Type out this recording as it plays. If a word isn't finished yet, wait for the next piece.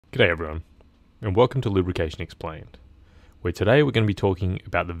G'day everyone, and welcome to Lubrication Explained, where today we're going to be talking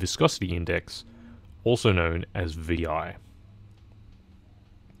about the Viscosity Index, also known as VI.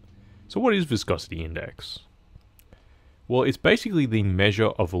 So what is Viscosity Index? Well, it's basically the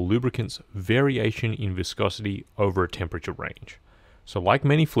measure of a lubricant's variation in viscosity over a temperature range. So like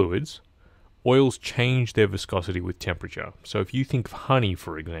many fluids, oils change their viscosity with temperature. So if you think of honey,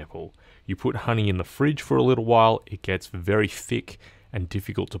 for example, you put honey in the fridge for a little while, it gets very thick and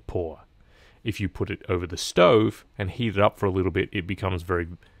difficult to pour. If you put it over the stove and heat it up for a little bit, it becomes very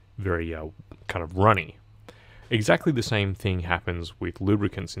kind of runny. Exactly the same thing happens with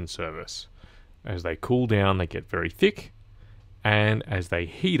lubricants in service. As they cool down, they get very thick, and as they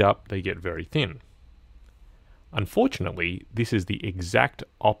heat up, they get very thin. Unfortunately, this is the exact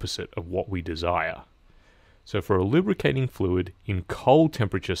opposite of what we desire. So for a lubricating fluid in cold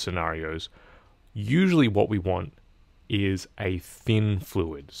temperature scenarios, usually what we want is a thin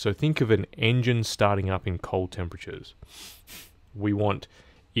fluid. So think of an engine starting up in cold temperatures. We want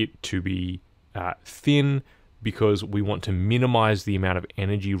it to be thin because we want to minimize the amount of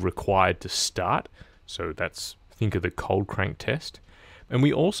energy required to start. So think of the cold crank test. And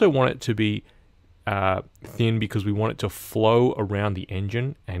we also want it to be thin because we want it to flow around the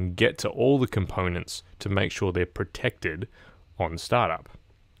engine and get to all the components to make sure they're protected on startup.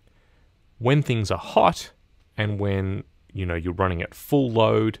 When things are hot, and when you're running at full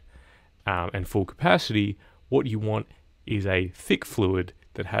load and full capacity, what you want is a thick fluid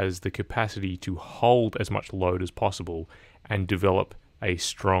that has the capacity to hold as much load as possible and develop a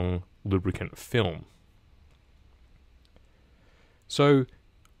strong lubricant film. So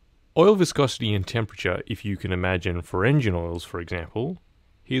oil viscosity and temperature, if you can imagine for engine oils, for example,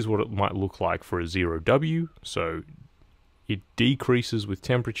 here's what it might look like for a 0W. So it decreases with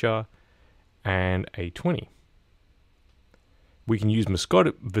temperature, and a 20. We can use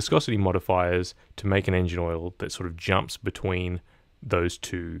viscosity modifiers to make an engine oil that sort of jumps between those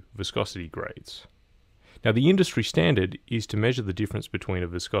two viscosity grades. Now, the industry standard is to measure the difference between a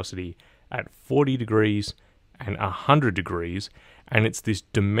viscosity at 40 degrees and 100 degrees, and it's this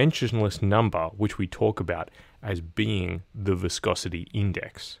dimensionless number which we talk about as being the viscosity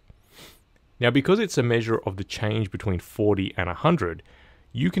index. Now, because it's a measure of the change between 40 and 100,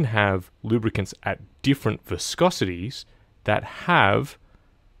 you can have lubricants at different viscosities that have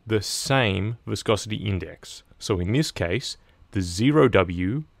the same viscosity index. So in this case, the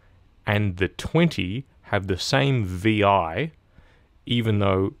 0W and the 20 have the same VI, even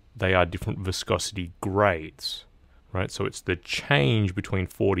though they are different viscosity grades, right? So it's the change between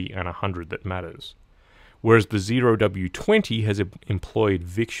 40 and 100 that matters. Whereas the 0W20 has employed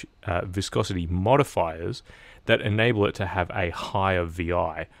viscosity modifiers that enable it to have a higher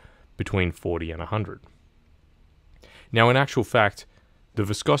VI between 40 and 100. Now, in actual fact, the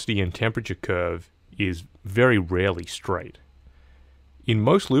viscosity and temperature curve is very rarely straight. In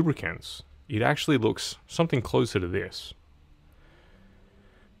most lubricants, it actually looks something closer to this.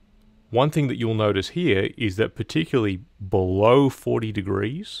 One thing that you'll notice here is that particularly below 40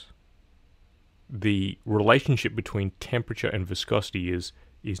 degrees, the relationship between temperature and viscosity is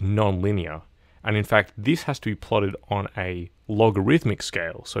non-linear. And in fact, this has to be plotted on a logarithmic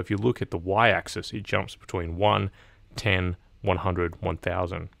scale. So if you look at the y-axis, it jumps between 1, 10, 100,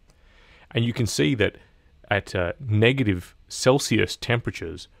 1000. And you can see that at negative Celsius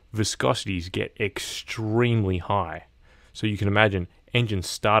temperatures, viscosities get extremely high. So you can imagine engine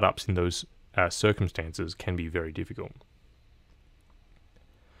startups in those circumstances can be very difficult.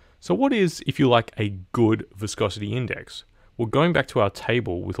 So what is, if you like, a good viscosity index? Well, going back to our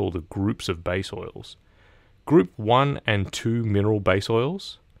table with all the groups of base oils, group 1 and 2 mineral base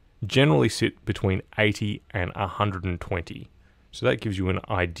oils generally sit between 80 and 120. So that gives you an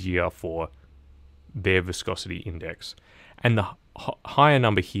idea for their viscosity index. And the higher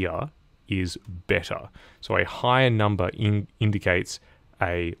number here is better. So a higher number indicates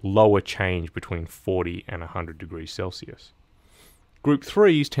a lower change between 40 and 100 degrees Celsius. Group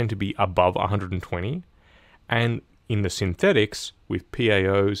 3s tend to be above 120, and in the synthetics with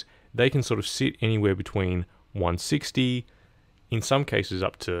PAOs, they can sort of sit anywhere between 160, in some cases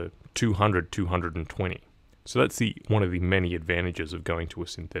up to 200, 220. So that's one of the many advantages of going to a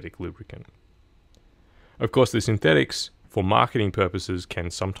synthetic lubricant. Of course, the synthetics, for marketing purposes, can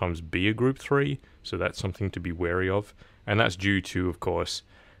sometimes be a group 3, so that's something to be wary of, and that's due to, of course,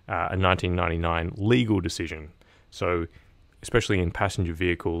 a 1999 legal decision. So especially in passenger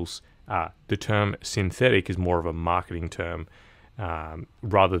vehicles, the term synthetic is more of a marketing term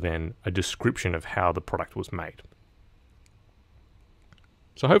rather than a description of how the product was made.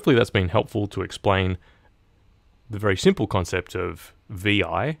 So hopefully that's been helpful to explain the very simple concept of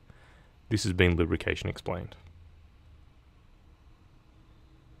VI, this has been Lubrication Explained.